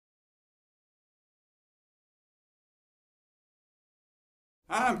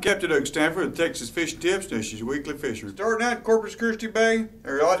I'm Capt. Stanford with Texas Fishing Tips, and this is your weekly fishing. Starting out in Corpus Christi Bay,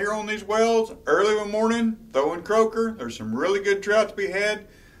 they're out here on these wells early in the morning, throwing croaker. There's some really good trout to be had.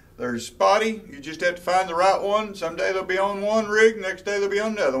 There's spotty, you just have to find the right one. Someday they'll be on one rig, next day they'll be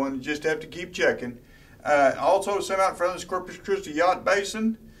on another one. You just have to keep checking. Also some out in front of this Corpus Christi Yacht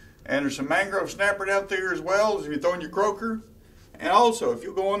Basin, and there's some mangrove snapper out there as well as you're throwing your croaker. And also, if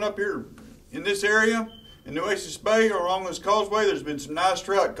you're going up here in this area, in Nueces Bay or along this causeway, there's been some nice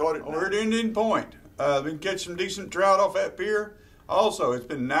trout caught over at Indian Point. We can catch some decent trout off that pier. Also, it's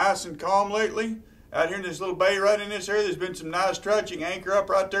been nice and calm lately. Out here in this little bay right in this area, there's been some nice trout. You can anchor up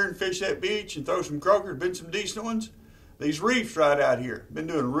right there and fish that beach and throw some croaker. There's been some decent ones. These reefs right out here, been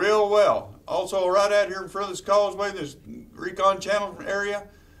doing real well. Also, right out here in front of this causeway, this Recon Channel area,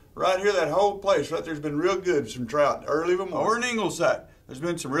 right here, that whole place right there's been real good for some trout early in the morning. Over in Ingleside, there's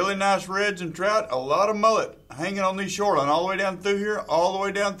been some really nice reds and trout, a lot of mullet hanging on these shoreline all the way down through here, all the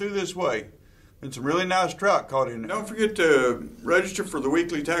way down through this way. Been some really nice trout caught in there. Don't forget to register for the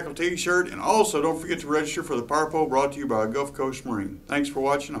weekly tackle t-shirt, and also don't forget to register for the Power Pole brought to you by Gulf Coast Marine. Thanks for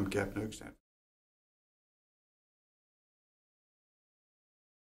watching. I'm Capt. Stanford.